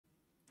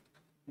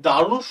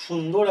দারুণ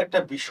সুন্দর একটা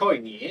বিষয়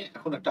নিয়ে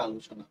এখন একটা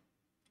আলোচনা।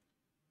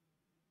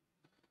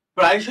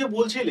 প্রায়শই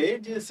বলছিলে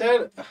যে স্যার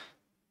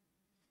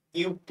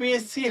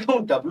ইউপিএসসি এবং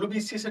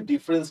ডব্লিউবিসিএস এর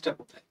ডিফারেন্সটা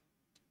কোথায়?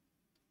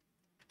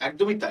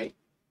 একদমই তাই।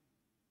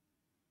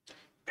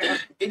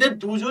 এদের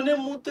দুজনের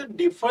মধ্যে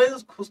ডিফারেন্স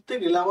খুঁজতে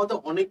গেলে আমাদের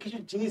অনেক কিছু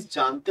জিনিস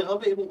জানতে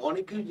হবে এবং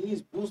অনেক কিছু জিনিস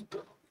বুঝতে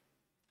হবে,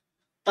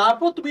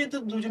 তারপর তুমি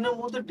এদের দুজনের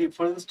মধ্যে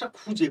ডিফারেন্সটা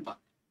খুঁজে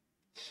পাবে।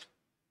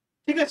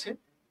 ঠিক আছে,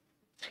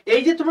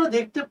 এই যে তোমরা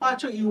দেখতে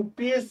পাচ্ছ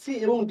ইউপিএসসি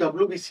এবং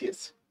ডব্লিউবিসিএস।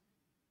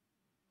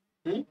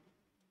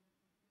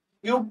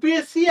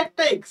 ইউপিএসসি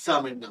একটা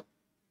এক্সামের নাম,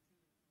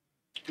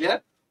 ক্লিয়ার?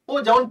 ও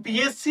যেমন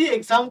পিএসসি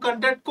এক্সাম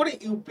কন্ডাক্ট করে,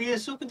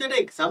 ইউপিএসসিও কিন্তু একটা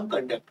এক্সাম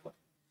কন্ডাক্ট করে।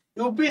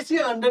 ইউপিএসসি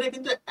আন্ডারে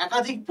কিন্তু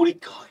একাধিক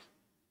পরীক্ষা হয়।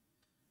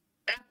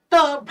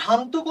 একটা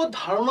ভ্রান্তকর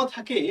ধারণা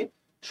থাকে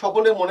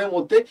সকলের মনের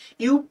মধ্যে,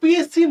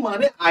 ইউপিএসসি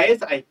মানে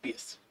আইএস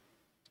আইপিএস,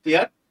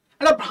 ক্লিয়ার?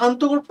 একটা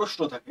ভ্রান্তকর প্রশ্ন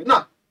থাকে। না,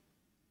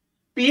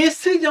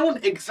 পিএসসি যেমন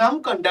এক্সাম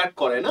কন্ডাক্ট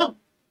করে না,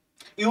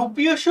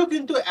 ইউপিএসসিও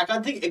কিন্তু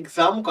একাধিক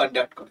এক্সাম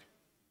কন্ডাক্ট করে।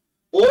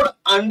 ওর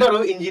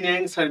আন্ডারও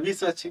ইঞ্জিনিয়ারিং সার্ভিস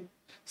আছে,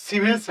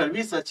 সিভিল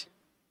সার্ভিস আছে।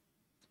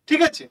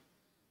 ঠিক আছে,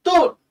 তো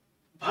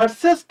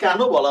ভার্সেস কেন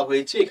বলা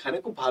হয়েছে এখানে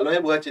খুব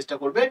ভালোভাবে বোঝার চেষ্টা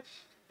করবে।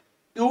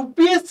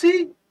 ইউপিএসসি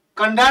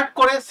কন্ডাক্ট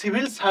করে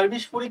সিভিল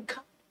সার্ভিস পরীক্ষা,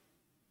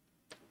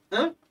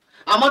 হ্যাঁ,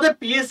 আমাদের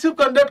পিএসসিও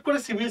কন্ডাক্ট করে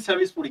সিভিল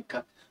সার্ভিস পরীক্ষা।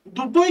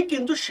 দুটোই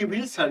কিন্তু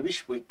সিভিল সার্ভিস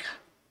পরীক্ষা,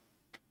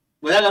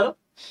 বোঝা গেল?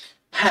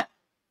 হ্যাঁ,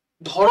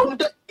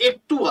 ধরনটা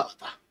একটু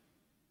আলাদা।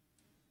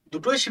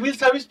 দুটোই সিভিল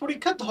সার্ভিস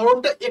পরীক্ষা,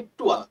 ধরনটা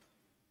একটু আলাদা।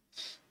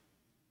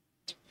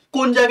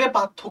 কোন জায়গায়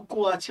পার্থক্য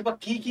আছে বা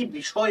কি কি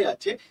বিষয়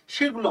আছে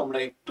সেগুলো আমরা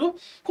একটু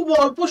খুব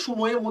অল্প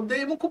সময়ের মধ্যে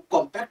এবং খুব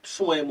কম্প্যাক্ট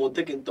সময়ের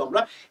মধ্যে কিন্তু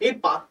আমরা এই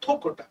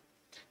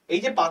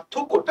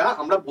পার্থক্যটা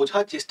আমরা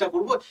বোঝার চেষ্টা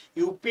করব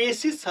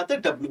ইউপিএসসির সাথে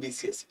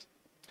ডব্লিউবিসিএস।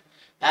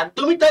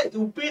 একদমই তাই,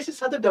 ইউপিএসসির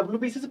সাথে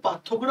ডব্লিউবিসিএস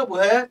পার্থক্যটা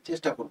বোঝার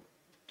চেষ্টা করব।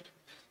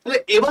 তাহলে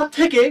এবার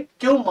থেকে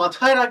কেউ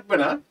মাথায় রাখবে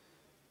না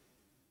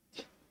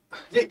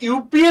যে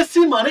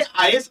ইউপিএসসি মানে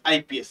আইএস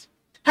আইপিএস।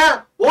 হ্যাঁ,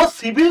 ও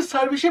সিভিল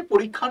সার্ভিসের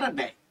পরীক্ষাটা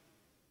নেয়।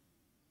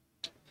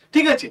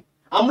 ঠিক আছে,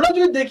 আমরা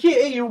যদি দেখি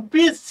এই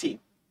ইউপিএসসি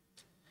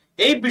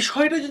এই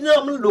বিষয়টা যদি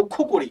আমরা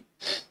লক্ষ্য করি,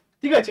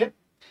 ঠিক আছে,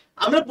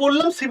 আমরা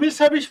বললাম সিভিল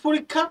সার্ভিস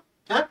পরীক্ষা,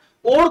 হ্যাঁ,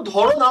 ওর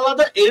ধরন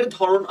আলাদা, এর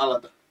ধরন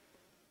আলাদা।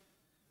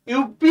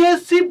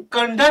 ইউপিএসসি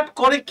কন্ডাক্ট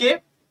করে কে?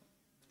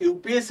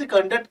 ইউপিএসসি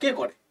কন্ডাক্ট কে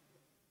করে?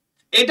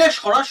 এটা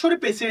সরাসরি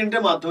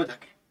প্রেসিডেন্টের মাধ্যমে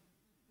থাকে,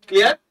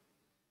 ক্লিয়ার?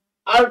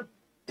 আর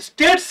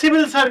স্টেট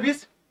সিভিল সার্ভিস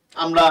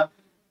আমরা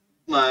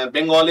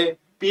বেঙ্গলে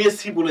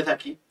পিএসসি বলে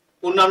থাকি,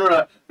 অন্যান্য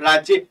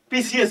রাজ্যে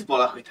পিসিএস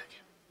বলা হয়ে থাকে।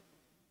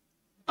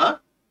 হ্যাঁ,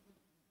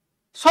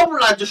 সব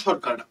রাজ্য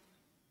সরকাররা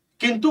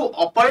কিন্তু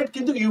অপারেট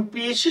কিন্তু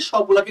ইউপিএসসি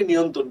সবগুলাকে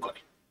নিয়ন্ত্রণ করে,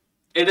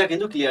 এটা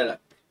কিন্তু ক্লিয়ার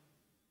রাখবে।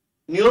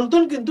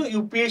 নিয়ন্ত্রণ কিন্তু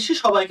ইউপিএসসি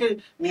সবাইকে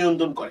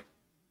নিয়ন্ত্রণ করে।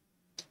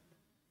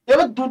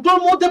 এবার দুটোর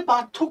মধ্যে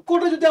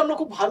পার্থক্যটা যদি আমরা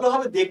খুব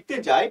ভালোভাবে দেখতে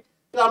যাই,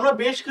 তাহলে আমরা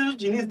বেশ কিছু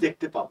জিনিস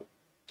দেখতে পাবো।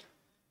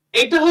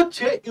 এটা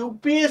হচ্ছে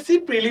ইউপিএসসি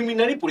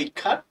প্রিলিমিনারি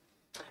পরীক্ষার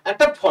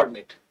একটা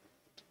ফরম্যাট,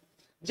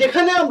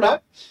 যেখানে আমরা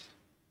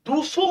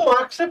 200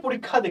 মার্কসের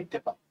পরীক্ষা দেখতে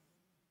পাই,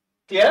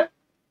 ক্লিয়ার?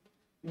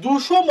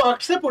 200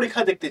 মার্কসের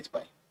পরীক্ষা দেখতে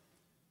পাই।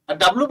 আর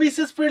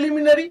ডব্লিউবিসিএস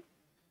প্রিলিমিনারি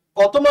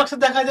কত মার্কসে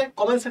দেখা যায়?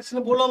 কমেন্ট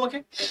সেকশনে বলো আমাকে।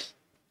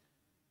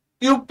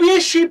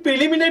 ইউপিএসসি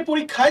প্রিলিমিনারি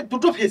পরীক্ষায়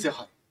দুটো ফেজে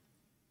হয়,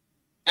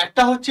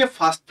 একটা হচ্ছে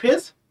ফার্স্ট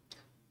ফেজ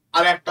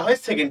আর একটা হয়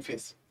second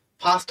phase.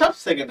 First half,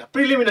 second half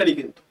preliminary.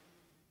 কিন্তু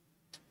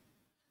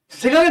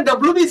সেখানে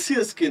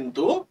ডব্লিউবিসিএস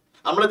কিন্তু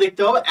আমরা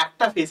দেখতে পাবো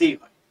একটা ফেজেই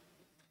হয়,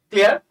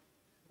 ক্লিয়ার?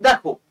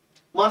 দেখো,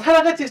 মাথায়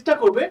রাখার চেষ্টা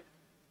করবে,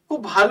 খুব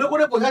ভালো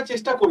করে বোঝার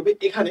চেষ্টা করবে।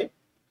 এখানে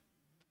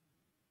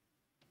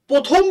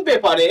প্রথম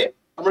পেপারে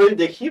আমরা যদি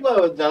দেখি বা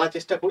জানার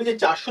চেষ্টা করি যে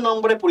 400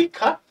 নম্বরের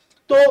পরীক্ষা,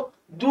 তো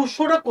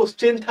 200টা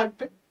কোশ্চেন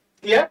থাকবে,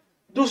 ক্লিয়ার?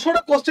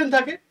 200টা কোশ্চেন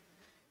থাকে।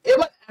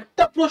 এবার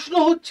একটা প্রশ্ন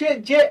হচ্ছে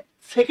যে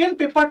সেকেন্ড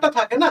পেপারটা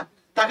থাকে না,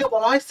 তাকে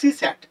বলা হয়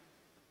সিস্যাট।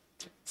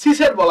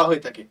 সিস্যাট বলা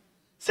হয়ে থাকে।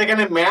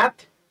 সেখানে ম্যাথ,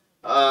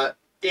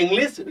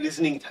 ইংলিশ,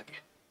 রিজনিং থাকে।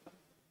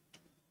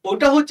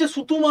 ওটা হচ্ছে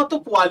শুধুমাত্র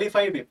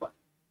কোয়ালিফাই পেপার,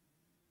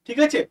 ঠিক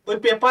আছে? ওই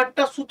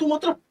পেপারটা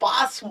শুধুমাত্র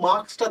পাস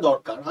মার্কসটা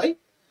দরকার হয়,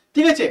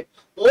 ঠিক আছে?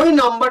 ওই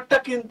নাম্বারটা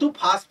কিন্তু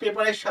ফার্স্ট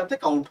পেপারের সাথে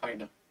কাউন্ট হয়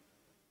না,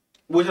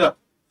 বুঝলাম?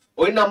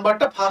 ওই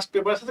নাম্বারটা ফার্স্ট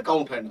পেপারের সাথে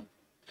কাউন্ট হয় না।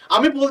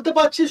 আমি বলতে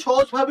পারছি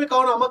সহজভাবে,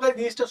 কারণ আমার কাছে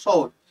জিনিসটা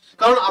সহজ,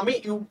 কারণ আমি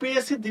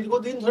ইউপিএসসি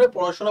দীর্ঘদিন ধরে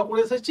পড়াশোনা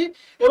করে এসেছি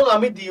এবং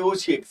আমি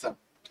দিয়েওছি এক্সাম।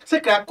 সে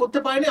ক্র্যাক করতে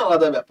পারিনি,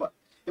 আলাদা ব্যাপার,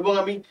 এবং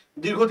আমি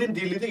দীর্ঘদিন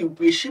দিল্লিতে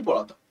ইউপিএসসি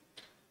পড়াতাম।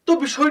 তো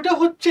বিষয়টা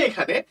হচ্ছে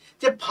এখানে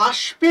যে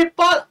ফার্স্ট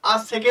পেপার আর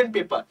সেকেন্ড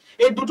পেপার,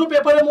 এই দুটো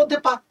পেপারের মধ্যে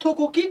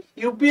পার্থক্য কি?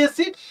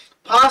 ইউপিএসসি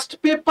ফার্স্ট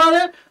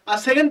পেপারে আর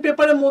সেকেন্ড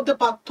পেপারের মধ্যে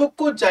পার্থক্য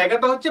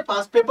জায়গাটা হচ্ছে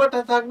ফার্স্ট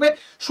পেপারটা থাকবে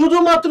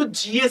শুধুমাত্র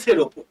জিএস এর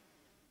উপর,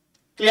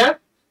 ক্লিয়ার?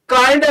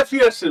 কারেন্ট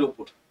অ্যাফেয়ার্স এর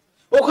উপর।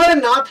 ওখানে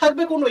না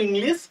থাকবে কোনো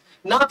ইংলিশ,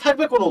 না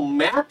থাকবে কোনো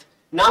ম্যাথ,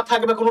 না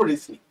থাকবে কোনো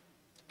রিজনিং,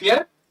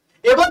 ক্লিয়ার?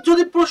 এবার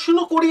যদি প্রশ্ন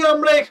করি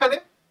আমরা এখানে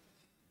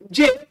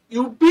যে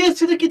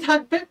ইউপিএসসি তে কি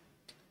থাকবে,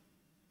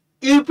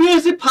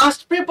 ইউপিএসসি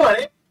ফার্স্ট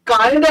পেপারে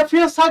কারেন্ট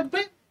অ্যাফেয়ার্স থাকবে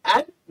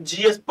অ্যান্ড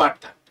জিএস পার্ট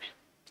থাকবে।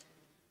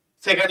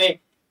 সেখানে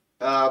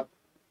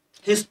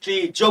হিস্ট্রি,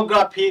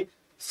 জিওগ্রাফি,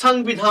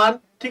 সংবিধান,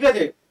 ঠিক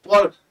আছে,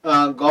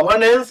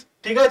 গভর্নেন্স,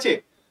 ঠিক আছে,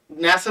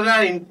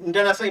 ন্যাশনাল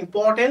ইন্টারন্যাশনাল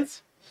ইম্পর্টেন্স,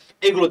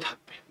 এগুলো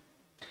থাকবে।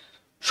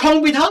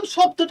 সংবিধান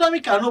শব্দটা আমি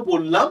কেন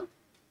বললাম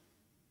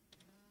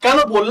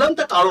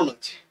তার কারণ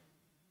আছে।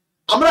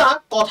 আমরা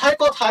কথায়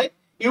কথায়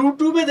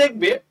ইউটিউবে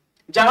দেখবে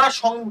যারা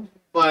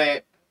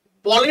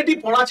পলিটি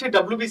পড়াচ্ছে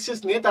WBCS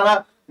নিয়ে, তারা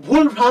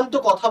ভুল ভ্রান্ত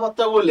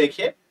কথাবার্তাগুলো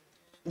লেখে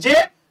যে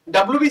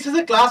WBCS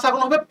এর ক্লাস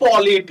এখন হবে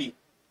পলিটি।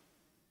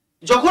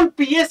 যখন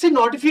পিএসসি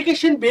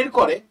নোটিফিকেশন বের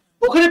করে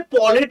ওখানে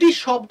পলিটি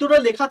শব্দটা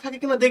লেখা থাকে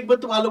কিনা দেখবে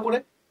তো ভালো করে,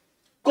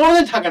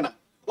 কোনোদিন থাকে না।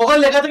 ওখানে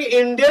লেখা থাকে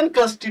ইন্ডিয়ান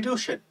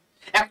কনস্টিটিউশন।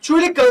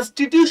 অ্যাকচুয়ালি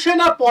কনস্টিটিউশন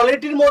আর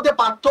পলিটির মধ্যে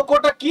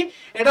পার্থক্যটা কি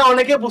এটা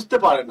অনেকে বুঝতে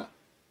পারে না।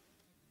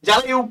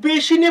 যারা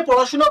ইউপিএসসি নিয়ে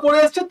পড়াশোনা করে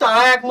এসছে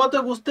তারা একমাত্র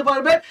বুঝতে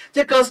পারবে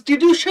যে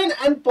কনস্টিটিউশন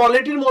এন্ড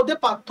পলিটির মধ্যে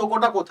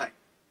পার্থক্যটা কোথায়।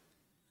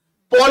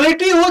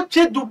 পলিটি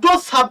হচ্ছে দুটো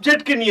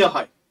সাবজেক্টকে নিয়ে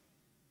হয়,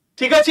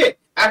 ঠিক আছে,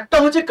 একটা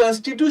হচ্ছে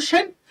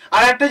কনস্টিটিউশন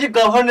আর একটা হচ্ছে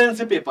গভর্নেন্স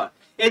পেপার।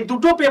 এই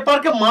দুটো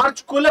পেপারকে মার্চ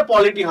করলে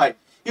পলিটি হয়।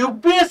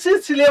 ইউপিএসসি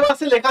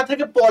সিলেবাসে লেখা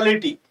থাকে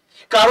পলিটি,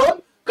 কারণ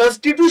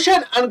constitution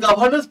and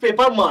governance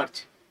paper March.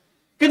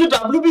 কিন্তু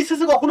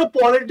WBCS এ কখনো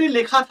পলিটি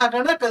লেখা থাকে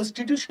না,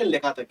 কনস্টিটিউশন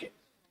লেখা থাকে,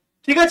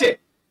 ঠিক আছে।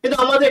 কিন্তু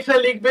আমাদের এখানে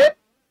লিখবে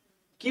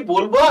কি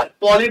বলবো, আর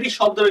পলিটি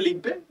শব্দটা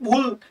লিখবে,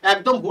 ভুল,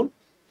 একদম ভুল।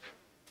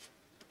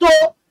 তো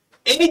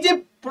এই যে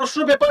প্রশ্ন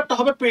পেপারটা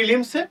হবে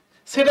প্রিলিমসে,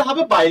 সেটা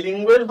হবে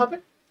বাইলিঙ্গুয়াল হবে,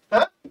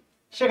 হ্যাঁ,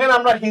 সেখানে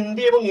আমরা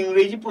হিন্দি এবং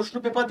ইংরেজি প্রশ্ন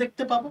পেপার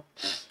দেখতে পাবো,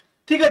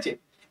 ঠিক আছে।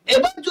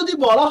 এবার যদি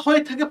বলা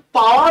হয়ে থাকে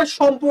পাওয়ার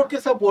সম্পর্কে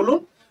স্যার বলুন,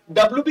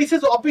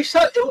 WBCS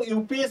অফিসার এবং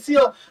ইউপিএসসি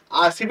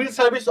সিভিল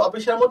সার্ভিস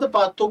অফিসারের মধ্যে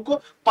পার্থক্য।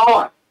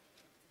 পাওয়ার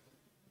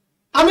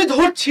আমি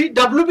ধরছি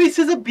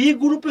WBCS এ বি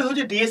গ্রুপে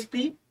হচ্ছে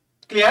ডিএসপি,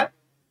 ক্লিয়ার,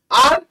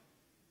 আর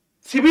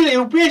সিভিল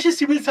ইউপিএসসি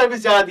সিভিল সার্ভিস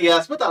যারা দিয়ে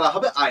আসবে তারা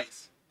হবে আইএস,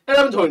 এটা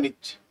আমি ধরে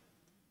নিচ্ছি।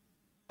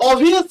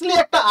 অবভিয়াসলি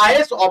একটা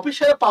আইএস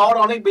অফিসারের পাওয়ার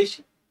অনেক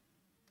বেশি,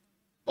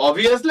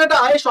 অবভিয়াসলি একটা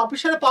আইএস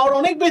অফিসারের পাওয়ার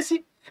অনেক বেশি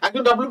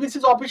একজন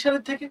WBCS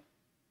অফিসারের থেকে,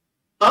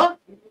 হ্যাঁ,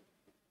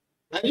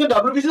 একজন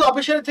WBCS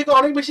অফিসারের থেকে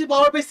অনেক বেশি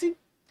পাওয়ার বেশি।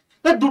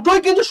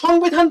 দুটোই কিন্তু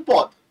সংবিধান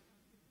পদ,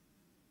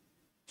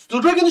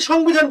 দুটোই কিন্তু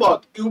সংবিধান পদ।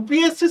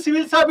 ইউপিএসসি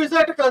সিভিল সার্ভিস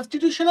একটা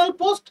কনস্টিটিউশনাল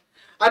পোস্ট,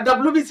 আর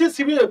WBCS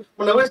সিভিল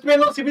মানে ওয়েস্ট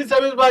বেঙ্গল সিভিল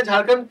সার্ভিস বা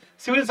ঝাড়খণ্ড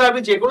সিভিল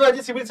সার্ভিস, যে কোনো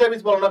রাজ্যে সিভিল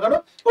সার্ভিস বলো না কেন,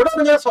 ওটা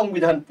কিন্তু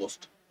সংবিধান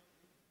পোস্ট,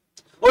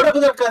 ওটা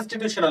কিন্তু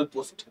কনস্টিটিউশনাল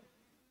পোস্ট।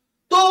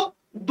 তো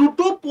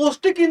দুটো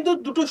পোস্টে কিন্তু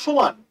দুটো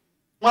সমান,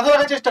 মাথা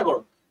রাখার চেষ্টা করো,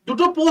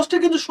 দুটো পোস্টে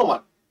কিন্তু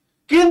সমান।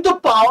 কিন্তু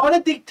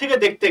পাওয়ারের দিক থেকে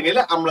দেখতে গেলে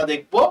আমরা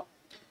দেখবো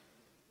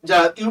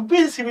যারা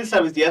ইউপিএসসি সিভিল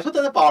সার্ভিস দিয়ে আসো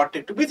তাদের পাওয়ারটা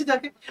একটু বেশি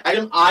থাকে।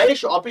 একজন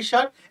আইএস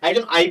অফিসার,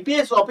 একজন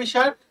আইপিএস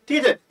অফিসার, ঠিক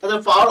আছে, তাদের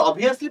পাওয়ার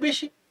অবভিয়াসলি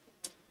বেশি।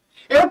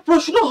 এবার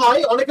প্রশ্ন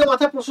হয়, অনেকের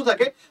মাথায় প্রশ্ন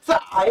থাকে, স্যার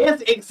আইএস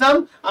এক্সাম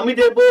আমি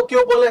দেব,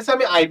 কেউ বলে স্যার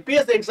আমি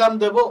আইপিএস এক্সাম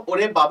দেব।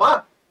 ওরে বাবা,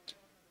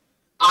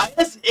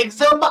 আইএস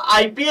এক্সাম বা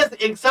আইপিএস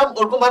এক্সাম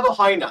ওরকম ভাবে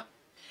হয় না।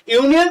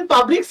 ইউনিয়ন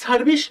পাবলিক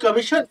সার্ভিস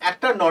কমিশন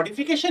একটা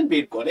নোটিফিকেশন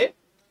বের করে,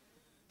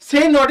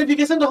 সেই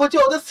নোটিফিকেশনটা হচ্ছে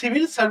ওদের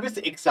সিভিল সার্ভিস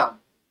এক্সাম,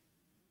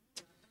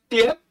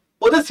 ক্লিয়ার,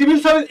 ওদের সিভিল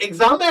সার্ভিস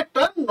এক্সামে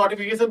একটা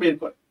নোটিফিকেশন বের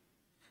করে।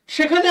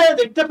 সেখানে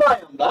দেখতে পাই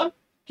আমরা,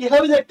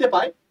 কিভাবে দেখতে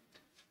পাই,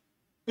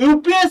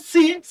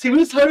 ইউপিএসসি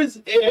সিভিল সার্ভিস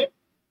এ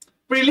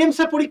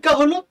প্রিলিমসে পরীক্ষা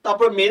হলো,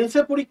 তারপর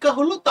মেন্সে পরীক্ষা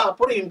হলো,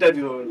 তারপরে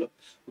ইন্টারভিউ হলো।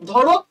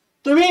 ধরো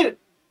তুমি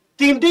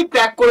তিনটে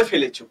ক্র্যাক করে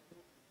ফেলেছো,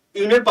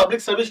 ইউনিয়ন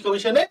পাবলিক সার্ভিস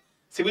কমিশনে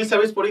সিভিল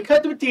সার্ভিস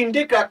পরীক্ষায় তুমি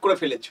তিনটে ক্র্যাক করে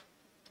ফেলেছো,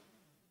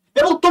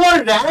 এবং তোমার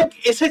র্যাঙ্ক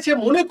এসেছে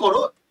মনে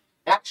করো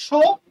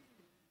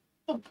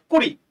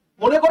 120,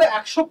 মনে করো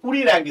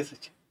 120 র্যাঙ্ক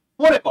এসেছে,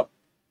 মনে করো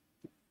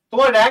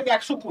তোমার র্যাঙ্ক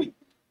 120।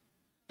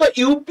 তো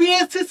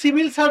ইউপিএসসি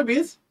সিভিল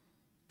সার্ভিস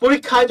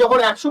পরীক্ষায় যখন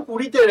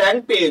 120-তে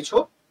র্যাঙ্ক পেয়েছো,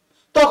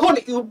 তখন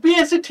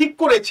ইউপিএসসি ঠিক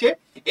করেছে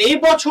এই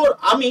বছর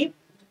আমি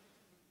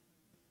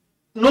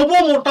নেবো,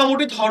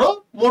 মোটামুটি ধরো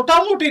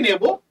মোটামুটি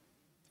নেব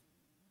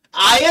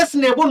আইএস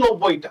নেব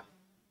 90টা,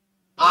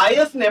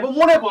 আইএস নেব,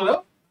 মনে করো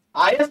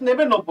আইএস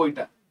নেবে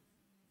 90টা।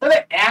 তাহলে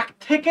এক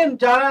থেকে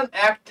যারা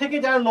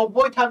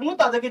 90 থাকলো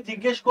তাদেরকে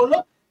জিজ্ঞেস করলো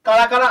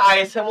কারা কারা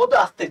আইএস এর মধ্যে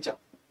আসতে চাও।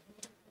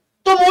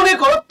 তো মনে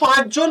করো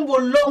 5 জন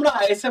বললো আমরা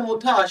আইএস এর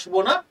মধ্যে আসবো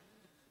না,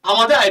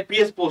 আমাদের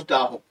আইপিএস পোস্ট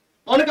দেওয়া হোক,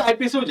 অনেকে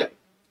আইপিএসও যায়।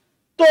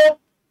 তো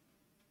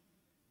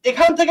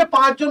এখান থেকে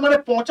 5 জন মানে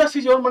 85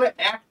 জন, মানে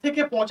 1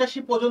 থেকে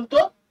 85 পর্যন্ত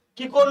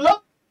কি করলো,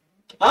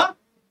 হ্যাঁ,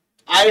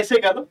 আইএস এ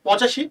গেল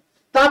 85।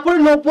 তারপরে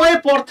 90 এর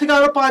পর থেকে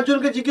আরো 5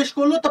 জনকে জিজ্ঞেস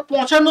করলো, তো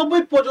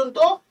 95 পর্যন্ত,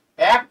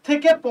 1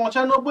 থেকে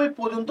 95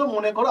 পর্যন্ত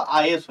মনে করো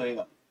আইএস হয়ে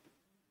গেল।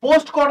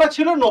 পোস্ট কটা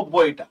ছিল,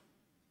 90টা,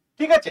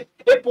 ঠিক আছে।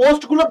 এই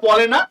পোস্ট গুলো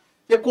বলে না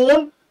যে কোন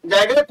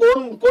জায়গায় কোন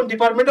কোন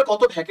ডিপার্টমেন্টে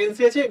কত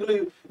ভ্যাকেন্সি আছে, এগুলো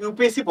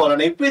ইউপিএসসি বলে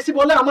না। ইউপিএসসি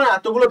বলে আমার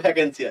এতগুলো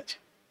ভ্যাকেন্সি আছে,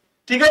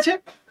 ঠিক আছে।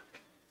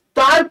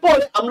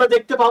 তারপরে আমরা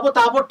দেখতে পাবো,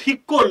 তারপর ঠিক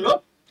করলো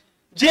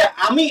যে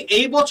আমি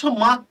এই বছর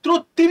মাত্র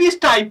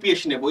 30টা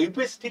আইপিএস নেব।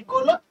 ইউপিএসসি ঠিক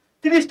করলো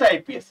 30টা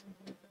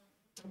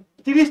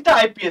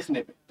আইপিএস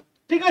নেবে,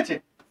 ঠিক আছে।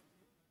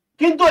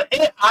 কিন্তু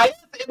এই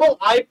আইএস এবং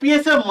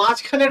আইপিএস এর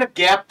মাঝখানে একটা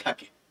গ্যাপ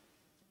থাকে।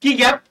 কি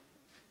গ্যাপ?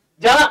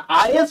 যারা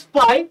আইএস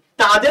পায়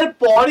তাদের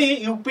পরে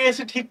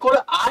ইউপিএসসি ঠিক করে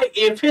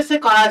আইএফএস এ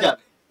করা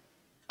যাবে,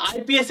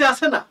 আইপিএস এ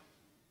আসে না।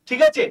 ঠিক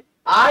আছে,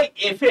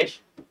 আইএফএস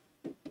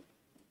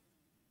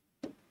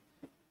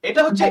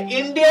এটা হচ্ছে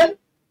ইন্ডিয়ান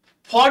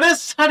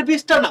ফরেস্ট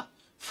সার্ভিসটা না,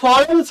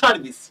 ফরেন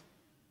সার্ভিস।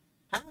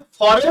 হ্যাঁ,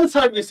 ফরেন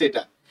সার্ভিস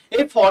এটা।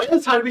 এই ফরেন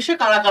সার্ভিসে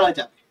কারা কারা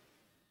যাবে?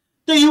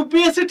 তো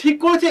ইউপিএসসি ঠিক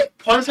করেছে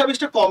ফরেন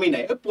সার্ভিসটা কমই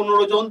নাই,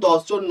 15 জন,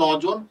 10 জন, 9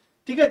 জন।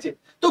 ঠিক আছে,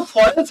 তো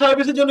ফরেন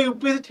সার্ভিসের জন্য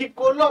ইউপিএসসি ঠিক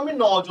করলো আমি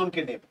 9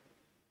 জনকে নেব,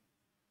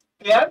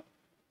 ক্লিয়ার?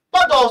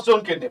 বা 10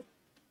 জনকে নেব।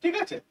 ঠিক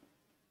আছে,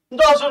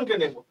 10 জনকে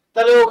নেব,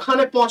 তাহলে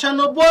ওখানে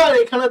 95 আর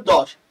এখানে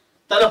 10,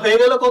 তাহলে হয়ে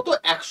গেল কত?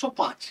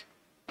 105।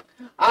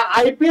 আর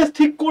আইপিএস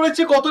ঠিক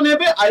করেছে কত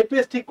নেবে?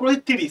 আইপিএস ঠিক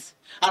করেছে 30।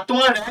 আর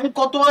তোমার র্যাঙ্ক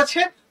কত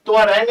আছে?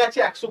 তোমার র্যাঙ্ক আছে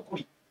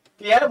 120।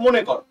 ক্লিয়ার?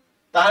 মনে করো,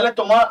 তাহলে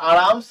তোমার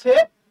আরামসে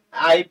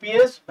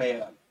আইপিএস হয়ে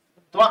গেল।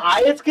 তোমার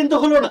আইএস কিন্তু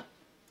হলো না,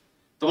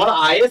 তোমার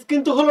আইএস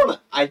কিন্তু হলো না,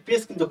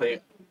 আইপিএস কিন্তু হয়ে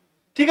গেল।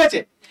 ঠিক আছে,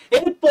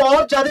 এরপর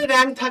যাদের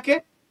র্যাঙ্ক থাকে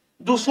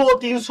 200,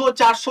 300,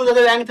 400,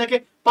 যাদের র্যাঙ্ক থাকে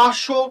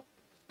 500,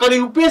 কারণ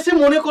ইউপিএসসি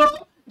মনে করো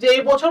যে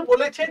এই বছর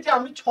বলেছে যে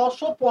আমি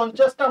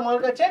 650টা আমার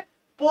কাছে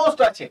পোস্ট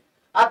আছে,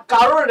 আর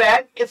কারোর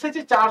র্যাঙ্ক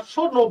এসেছে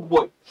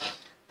 490,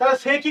 তাহলে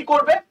সে কি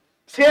করবে?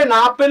 সে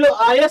না পেলো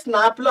আইএস,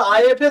 না পেলো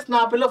আইএফএস,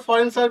 না পেলো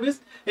ফরেন সার্ভিস,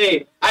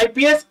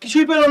 আইপিএস,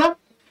 কিছুই পেলো না।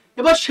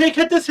 এবার সেই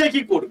ক্ষেত্রে সে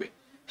কি করবে?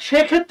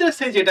 সেক্ষেত্রে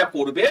সে যেটা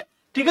করবে,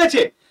 ঠিক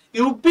আছে,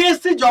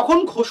 ইউপিএসসি যখন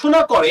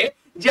ঘোষণা করে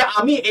যে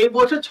আমি এই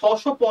বছর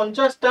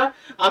 650টা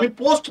আমি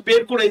পোস্ট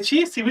বের করেছি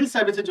সিভিল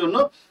সার্ভিসের জন্য,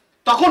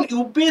 তখন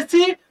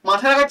ইউপিএসসি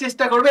মাথায় রাখার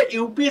চেষ্টা করবে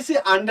ইউপিএসসি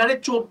আন্ডারে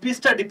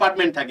 24টা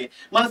ডিপার্টমেন্ট থাকে,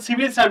 মানে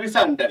সিভিল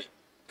সার্ভিসের আন্ডারে।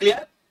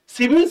 ক্লিয়ার?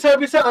 সিভিল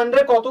সার্ভিসের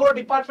আন্ডারে কতগুলো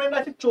ডিপার্টমেন্ট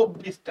আছে?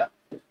 24টা।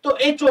 তো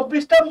এই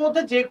 24টার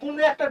মধ্যে যে কোনো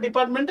একটা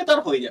ডিপার্টমেন্টে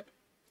তার হয়ে যাবে।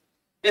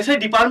 সেই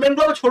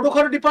ডিপার্টমেন্টগুলো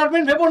ছোটখাটো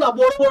ডিপার্টমেন্ট ভেবো না,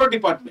 বড় বড়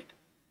ডিপার্টমেন্ট।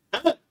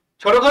 হ্যাঁ,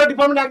 ছোটখাটো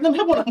ডিপার্টমেন্ট একদম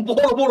ভেবো না,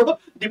 বড় বড়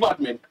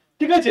ডিপার্টমেন্ট।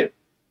 ঠিক আছে,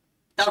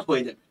 তার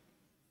হয়ে যাবে।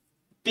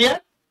 ক্লিয়ার?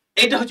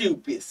 এটা হচ্ছে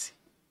ইউপিএসসি,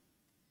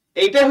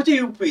 এইটাই হচ্ছে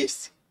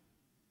ইউপিএসসি,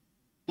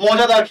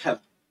 মজাদার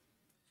খেলা।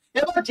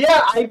 এবার যে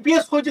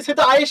আইপিএস হয়েছে সে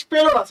তো আইএস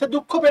পেলো না, সে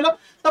দুঃখ পেলো,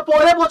 তা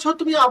পরের বছর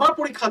তুমি আবার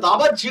পরীক্ষা দাও,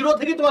 আবার জিরো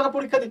থেকে তোমাকে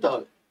পরীক্ষা দিতে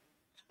হবে,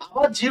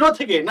 আবার জিরো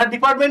থেকে, না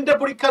ডিপার্টমেন্টের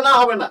পরীক্ষা না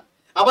হবে না,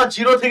 আবার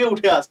জিরো থেকে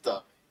উঠে আসতে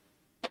হবে।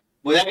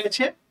 বোঝা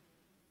গেছে?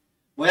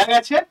 বোঝা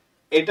গেছে?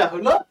 এটা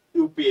হলো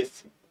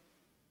ইউপিএসসি।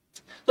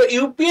 তো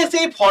ইউপিএসসি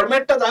এই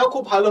ফরম্যাটটা দেখো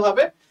খুব ভালো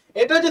হবে।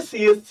 এটা হচ্ছে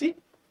সিএসসি,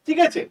 ঠিক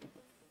আছে,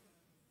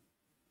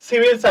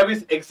 সিভিল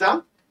সার্ভিস এক্সাম,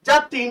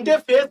 যার 3টে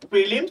ফেজ,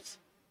 প্রিলিমস,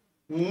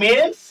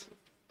 মেন্স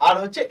আর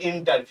হচ্ছে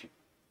ইন্টারভিউ।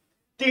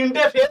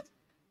 3টে ফেজ।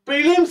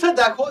 প্রিলিমসে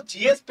দেখো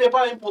জিএস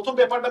পেপার, আমি প্রথম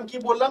পেপারটা কি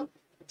বললাম?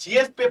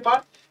 জিএস পেপার,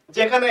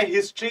 যেখানে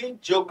history,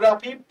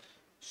 geography,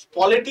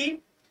 polity,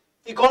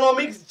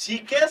 economics,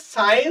 GK,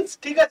 science,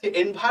 ঠিক আছে,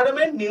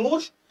 এনভায়রনমেন্ট,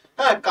 নিউজ,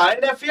 হ্যাঁ,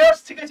 কারেন্ট অ্যাফেয়ার্স,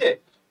 ঠিক আছে,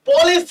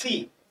 পলিসি,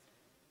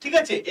 ঠিক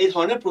আছে, এই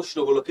ধরনের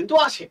প্রশ্নগুলো কিন্তু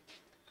আসে।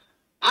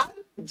 আর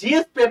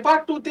জিএস পেপার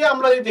 2তে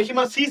আমরা দেখি,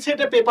 মানে সি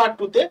সেটে পেপার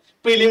 2তে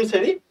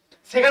প্রিলিমসারি,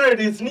 সেখানে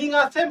রিজনিং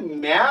আছে,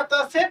 ম্যাথ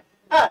আছে,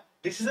 হ্যাঁ,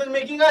 ডিসিশন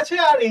মেকিং আছে,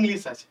 আর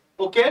ইংলিশ আছে।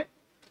 ওকে।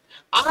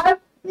 আর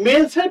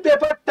মেন্সের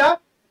পেপারটা,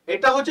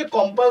 এটা হচ্ছে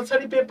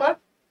কম্পালসারি পেপার,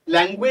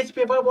 ল্যাঙ্গুয়েজ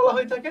পেপার বলা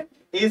হয়ে থাকে।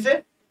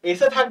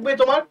 এসে থাকবে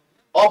তোমার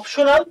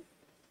optional,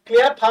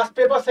 clear, first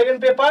paper, second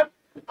paper,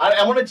 আর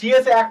এমন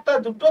জিএস 1টা,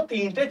 2টো,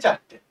 3টে,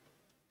 4টে।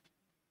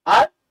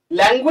 আর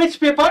ল্যাঙ্গুয়েজ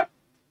পেপার,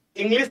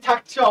 ইংলিশ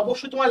থাকছে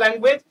অবশ্যই তোমার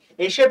language,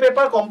 Asia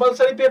paper,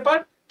 compulsory paper,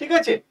 ঠিক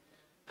আছে,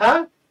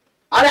 হ্যাঁ,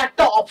 আর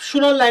একটা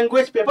অপশনাল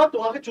ল্যাঙ্গুয়েজ পেপার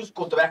তোমাকে চুজ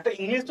করতে হবে। একটা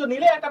ইংলিশ তো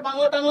নিলে, একটা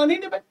বাংলা টাংলা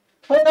নিয়ে নেবে,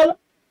 হয়ে গেল।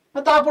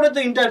 তারপরে তো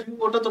ইন্টারভিউ,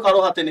 ওটা তো কারো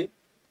হাতে নেই।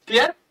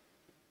 ক্লিয়ার?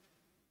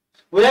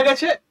 বোঝা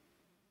গেছে?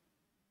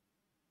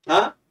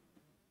 হ্যাঁ,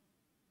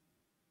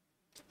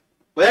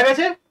 বোঝা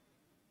গেছে?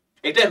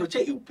 এটাই হচ্ছে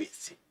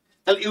ইউপিএসসি।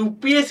 তাহলে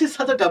ইউপিএসসির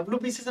সাথে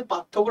ডব্লিউবিসিএস এর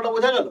পার্থক্যটা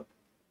বোঝা গেল।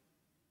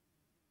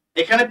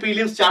 এখানে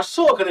প্রিলিমস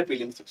 400, ওখানে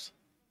প্রিলিমস 600,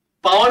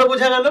 পাওয়ারও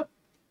বোঝা গেল।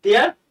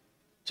 ক্লিয়ার?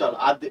 চলো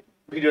আর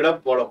ভিডিওটা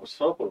বড়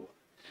করবো।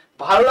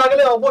 ভালো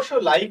লাগলে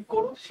অবশ্যই লাইক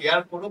করো, শেয়ার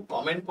করো,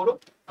 কমেন্ট করো,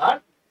 আর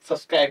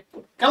সাবস্ক্রাইব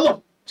করো। কেমন?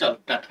 চলো,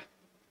 টাটা।